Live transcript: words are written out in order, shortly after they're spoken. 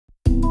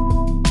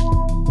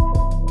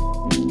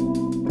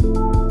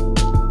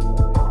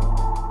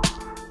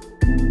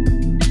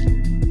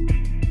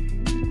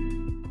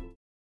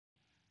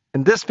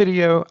this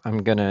video,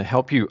 I'm going to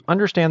help you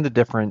understand the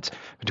difference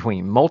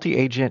between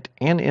multi-agent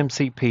and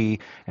MCP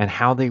and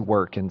how they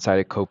work inside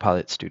of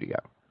Copilot Studio.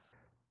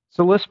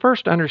 So let's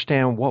first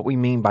understand what we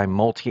mean by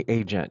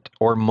multi-agent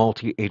or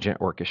multi-agent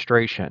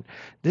orchestration.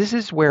 This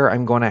is where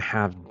I'm going to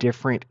have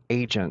different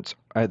agents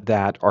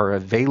that are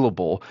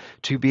available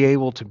to be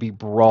able to be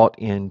brought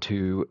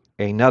into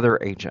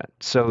another agent.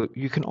 So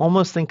you can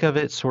almost think of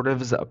it sort of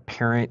as a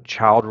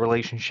parent-child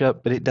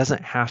relationship, but it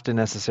doesn't have to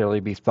necessarily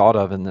be thought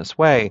of in this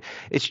way.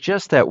 It's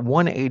just that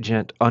one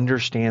agent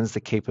understands the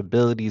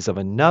capabilities of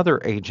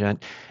another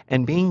agent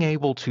and being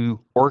able to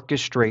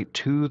orchestrate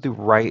to the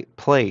right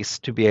place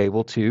to be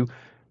able to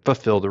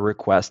fulfill the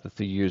request that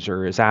the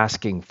user is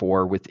asking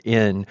for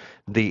within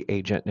the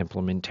agent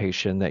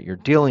implementation that you're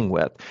dealing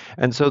with.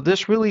 And so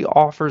this really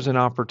offers an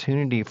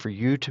opportunity for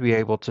you to be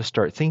able to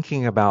start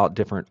thinking about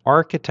different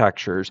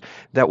architectures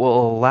that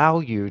will allow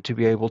you to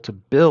be able to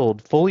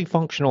build fully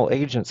functional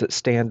agents that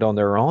stand on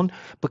their own,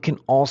 but can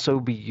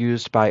also be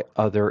used by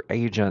other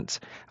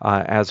agents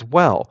as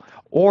well,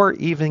 or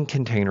even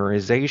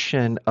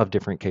containerization of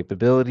different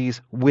capabilities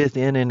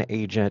within an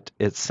agent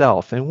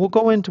itself. And we'll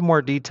go into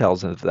more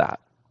details of that.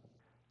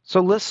 So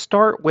let's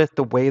start with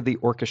the way the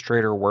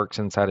orchestrator works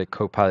inside of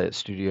Copilot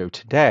Studio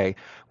today,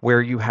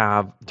 where you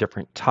have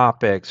different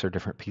topics or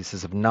different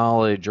pieces of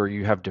knowledge, or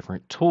you have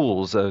different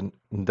tools. And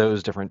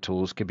those different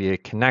tools could be a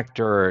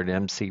connector,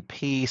 an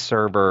MCP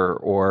server,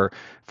 or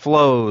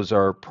flows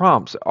or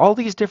prompts, all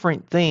these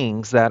different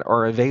things that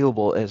are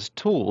available as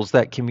tools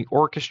that can be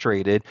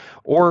orchestrated,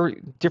 or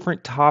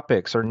different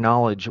topics or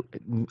knowledge,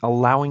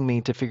 allowing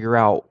me to figure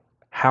out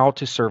how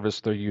to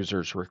service the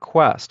user's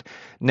request.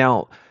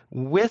 Now,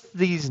 with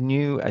these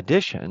new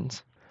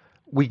additions,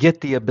 we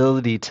get the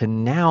ability to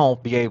now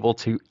be able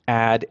to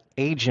add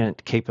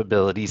agent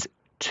capabilities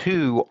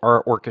to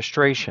our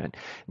orchestration.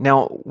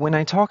 Now, when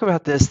I talk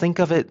about this, think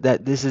of it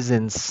that this is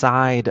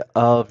inside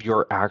of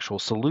your actual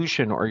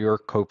solution or your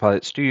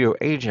Copilot Studio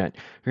agent.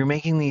 You're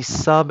making these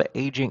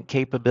sub-agent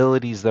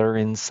capabilities that are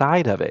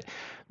inside of it.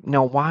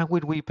 Now, why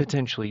would we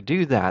potentially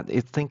do that?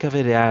 Think of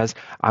it as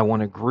I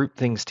want to group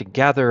things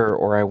together,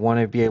 or I want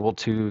to be able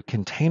to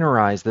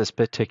containerize this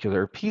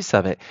particular piece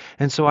of it.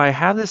 And so I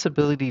have this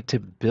ability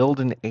to build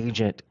an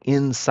agent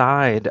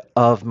inside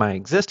of my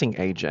existing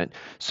agent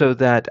so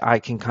that I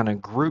can kind of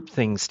group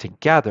things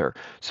together.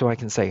 So I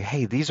can say,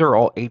 hey, these are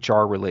all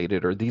HR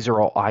related, or these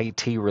are all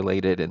IT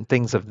related, and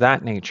things of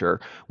that nature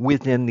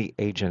within the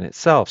agent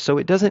itself. So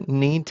it doesn't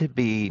need to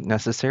be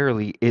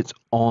necessarily its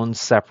own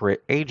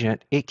separate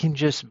agent. It can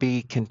just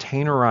be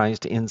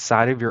containerized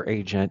inside of your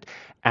agent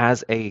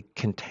as a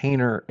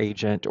container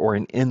agent or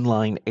an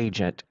inline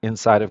agent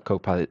inside of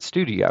Copilot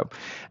Studio.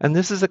 And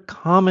this is a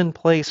common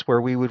place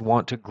where we would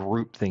want to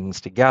group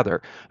things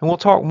together. And we'll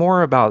talk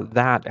more about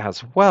that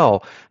as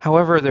well.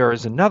 However, there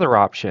is another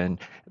option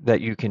that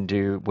you can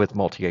do with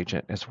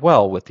multi-agent as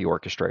well with the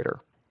orchestrator.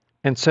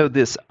 And so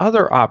this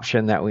other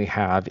option that we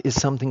have is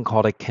something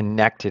called a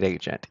connected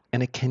agent.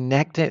 And a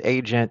connected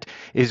agent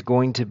is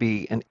going to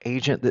be an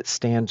agent that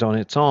stands on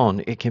its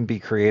own. It can be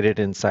created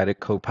inside of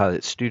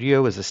Copilot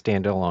Studio as a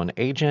standalone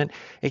agent.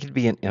 It could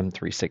be an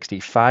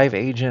M365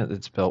 agent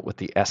that's built with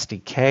the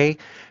SDK.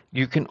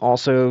 You can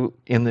also,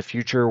 in the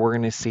future, we're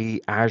going to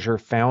see Azure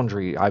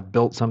Foundry. I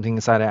built something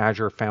inside of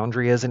Azure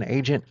Foundry as an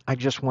agent. I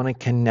just want to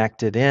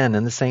connect it in.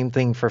 And the same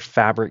thing for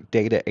Fabric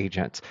Data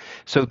Agents.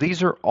 So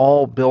these are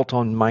all built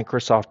on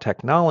Microsoft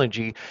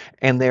technology,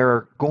 and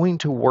they're going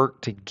to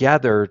work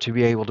together to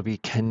be able to be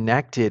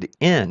connected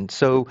in.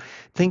 So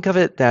think of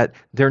it that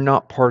they're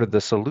not part of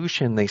the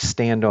solution. They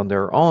stand on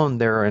their own.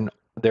 They're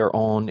their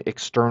own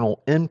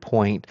external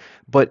endpoint,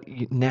 but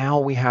now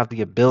we have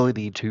the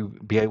ability to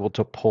be able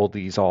to pull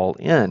these all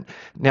in.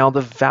 Now,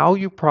 the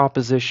value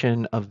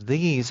proposition of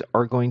these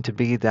are going to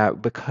be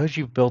that because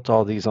you've built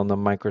all these on the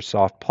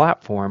Microsoft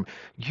platform,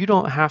 you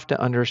don't have to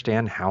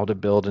understand how to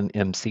build an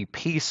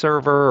MCP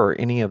server or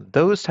any of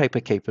those type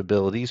of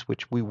capabilities,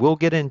 which we will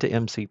get into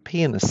MCP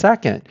in a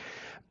second.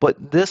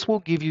 But this will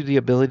give you the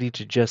ability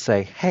to just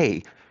say,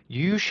 hey,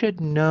 you should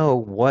know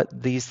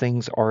what these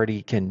things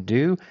already can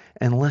do,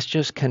 and let's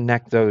just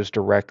connect those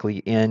directly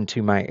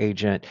into my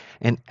agent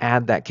and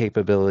add that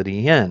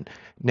capability in.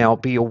 Now,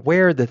 be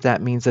aware that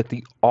that means that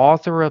the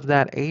author of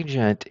that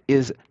agent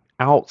is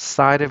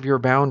outside of your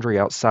boundary,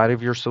 outside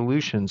of your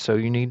solution. So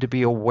you need to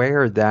be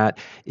aware that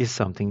if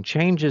something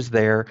changes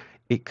there,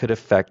 it could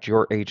affect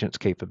your agent's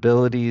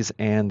capabilities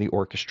and the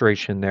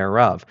orchestration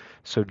thereof.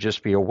 So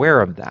just be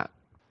aware of that.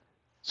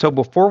 So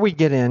before we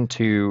get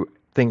into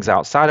things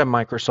outside of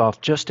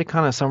Microsoft, just to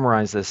kind of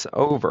summarize this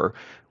over,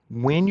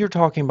 when you're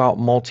talking about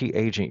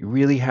multi-agent, you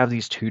really have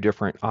these two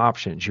different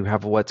options. You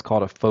have what's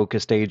called a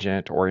focused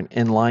agent or an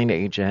inline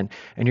agent,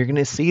 and you're going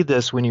to see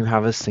this when you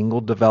have a single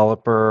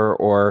developer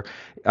or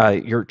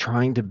You're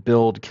trying to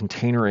build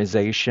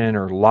containerization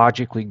or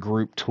logically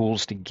group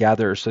tools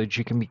together so that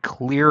you can be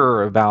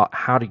clearer about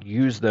how to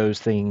use those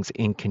things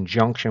in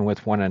conjunction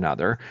with one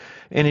another.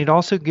 And it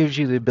also gives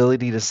you the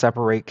ability to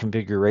separate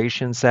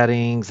configuration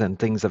settings and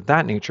things of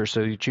that nature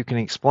so that you can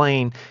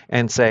explain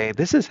and say,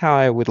 this is how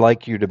I would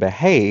like you to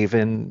behave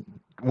and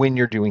when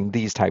you're doing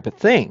these type of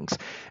things.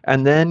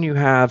 And then you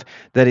have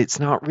that it's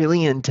not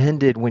really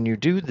intended when you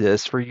do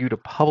this for you to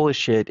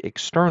publish it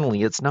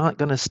externally. It's not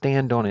going to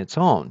stand on its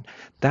own.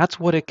 That's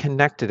what a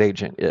connected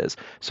agent is.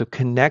 So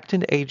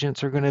connected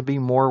agents are going to be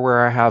more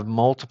where I have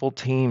multiple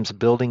teams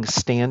building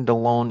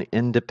standalone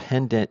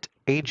independent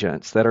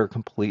agents that are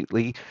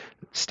completely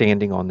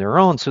standing on their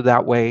own. So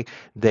that way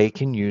they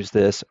can use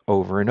this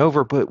over and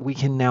over, but we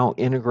can now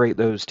integrate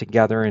those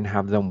together and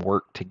have them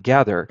work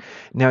together.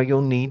 Now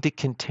you'll need to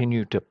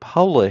continue to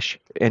publish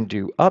and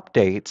do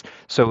updates.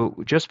 So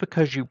just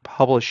because you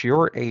publish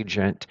your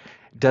agent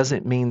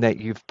doesn't mean that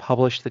you've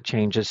published the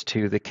changes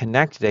to the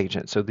connected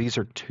agent. So these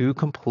are two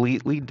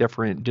completely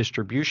different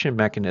distribution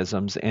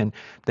mechanisms, and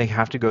they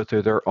have to go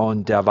through their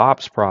own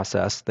DevOps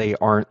process. They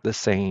aren't the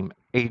same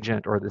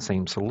agent or the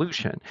same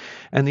solution.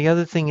 And the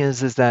other thing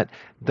is that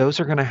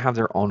those are going to have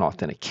their own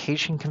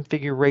authentication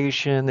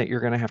configuration that you're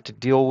going to have to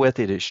deal with.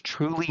 It is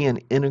truly an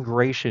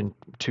integration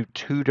to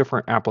two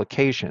different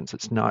applications.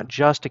 It's not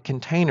just a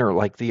container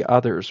like the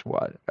others,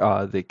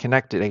 the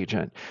connected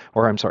agent,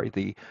 or I'm sorry,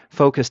 the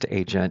focused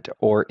agent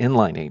or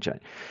inline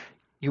agent.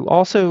 You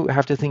also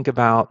have to think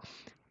about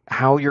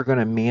how you're going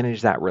to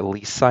manage that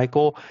release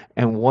cycle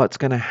and what's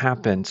going to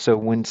happen. So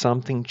when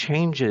something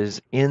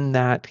changes in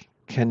that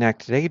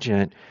connected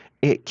agent,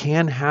 it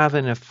can have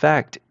an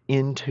effect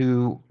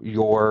into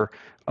your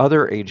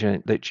other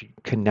agent that you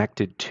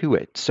connected to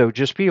it. So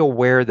just be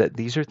aware that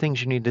these are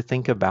things you need to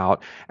think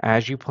about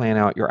as you plan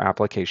out your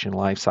application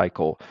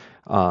lifecycle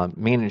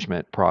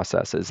management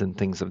processes and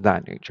things of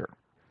that nature.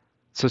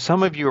 So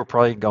some of you are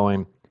probably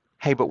going,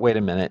 hey, but wait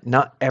a minute,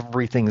 not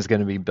everything is going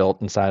to be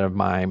built inside of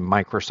my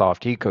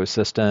Microsoft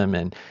ecosystem,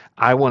 and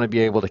I want to be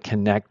able to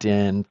connect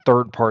in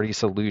third-party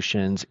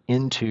solutions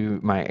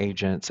into my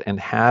agents and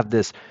have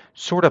this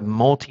sort of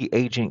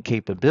multi-agent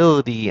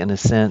capability in a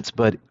sense,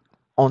 but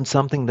on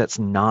something that's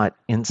not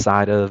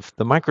inside of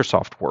the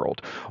Microsoft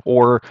world.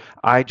 Or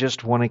I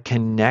just want to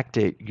connect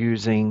it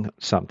using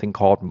something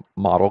called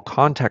Model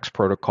Context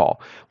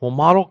Protocol. Well,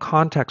 Model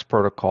Context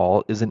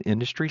Protocol is an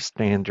industry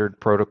standard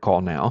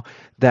protocol now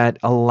that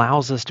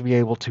allows us to be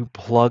able to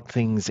plug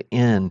things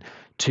in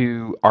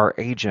to our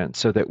agents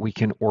so that we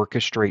can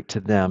orchestrate to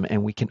them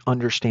and we can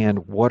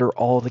understand what are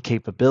all the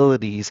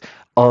capabilities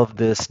of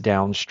this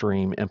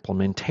downstream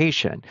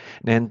implementation.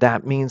 And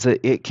that means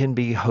that it can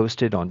be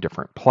hosted on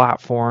different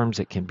platforms,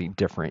 it can be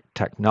different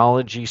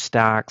technology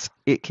stacks,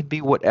 it can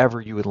be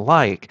whatever you would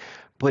like,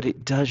 but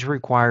it does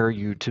require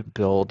you to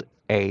build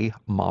a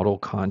Model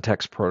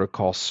Context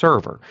Protocol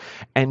server.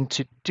 And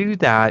to do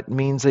that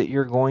means that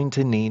you're going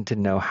to need to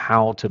know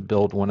how to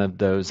build one of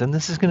those. And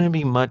this is going to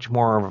be much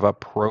more of a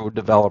pro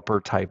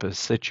developer type of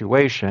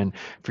situation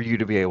for you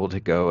to be able to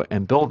go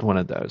and build one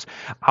of those.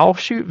 I'll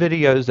shoot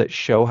videos that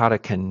show how to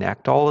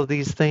connect all of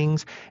these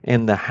things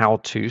in the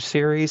how-to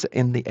series.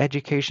 In the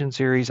education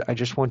series, I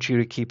just want you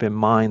to keep in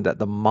mind that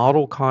the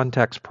Model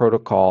Context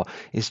Protocol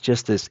is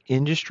just this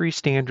industry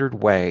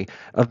standard way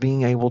of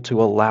being able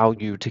to allow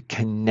you to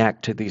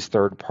connect to these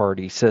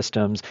third-party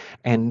systems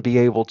and be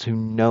able to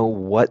know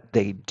what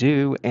they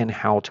do and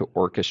how to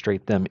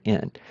orchestrate them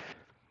in.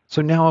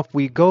 So now if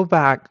we go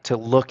back to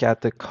look at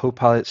the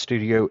Copilot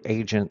Studio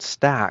agent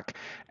stack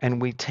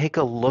and we take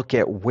a look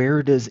at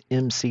where does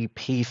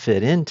MCP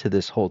fit into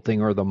this whole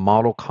thing, or the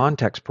Model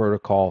Context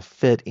Protocol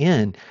fit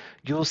in,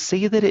 you'll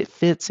see that it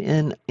fits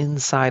in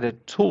inside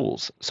of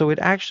tools. So it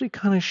actually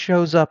kind of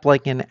shows up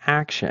like in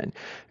action.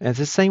 And it's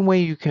the same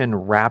way you can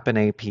wrap an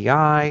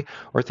API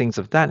or things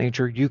of that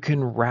nature, you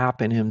can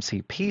wrap an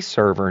MCP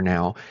server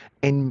now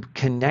and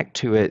connect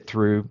to it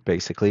through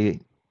basically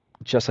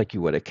just like you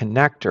would a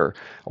connector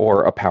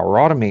or a Power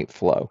Automate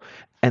flow.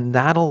 And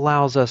that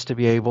allows us to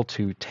be able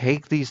to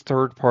take these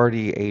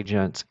third-party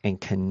agents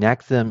and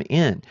connect them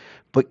in.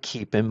 But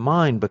keep in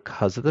mind,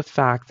 because of the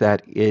fact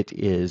that it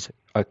is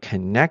a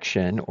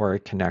connection or a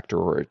connector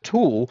or a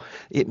tool,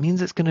 it means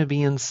it's going to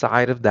be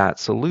inside of that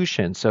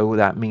solution. So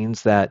that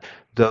means that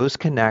those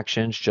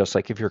connections, just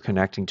like if you're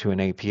connecting to an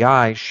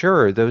API,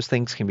 sure, those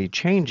things can be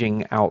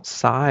changing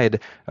outside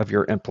of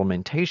your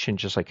implementation.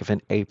 Just like if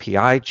an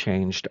API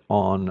changed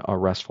on a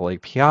RESTful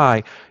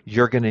API,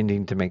 you're going to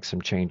need to make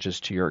some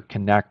changes to your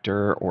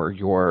connector or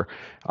your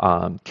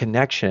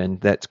connection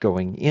that's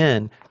going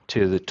in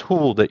to the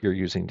tool that you're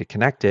using to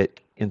connect it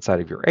inside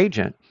of your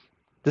agent.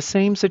 The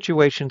same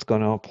situation is going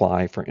to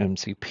apply for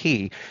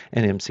MCP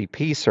and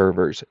MCP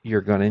servers.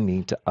 You're going to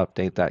need to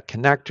update that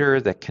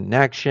connector, that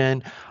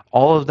connection,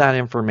 all of that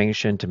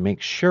information to make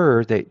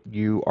sure that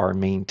you are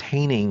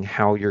maintaining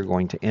how you're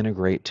going to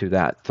integrate to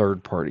that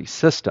third-party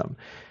system.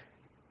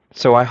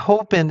 So I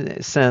hope in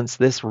a sense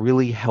this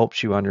really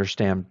helps you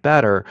understand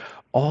better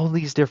all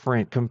these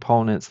different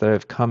components that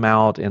have come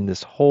out in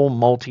this whole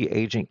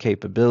multi-agent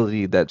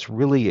capability that's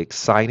really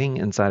exciting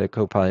inside of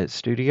Copilot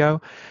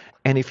Studio.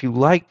 And if you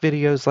like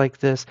videos like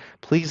this,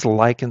 please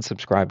like and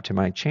subscribe to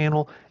my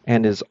channel.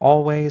 And as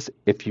always,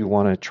 if you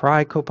want to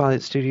try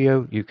Copilot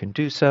Studio, you can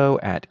do so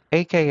at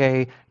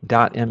aka.ms/try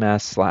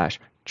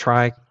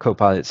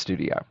Copilot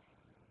Studio.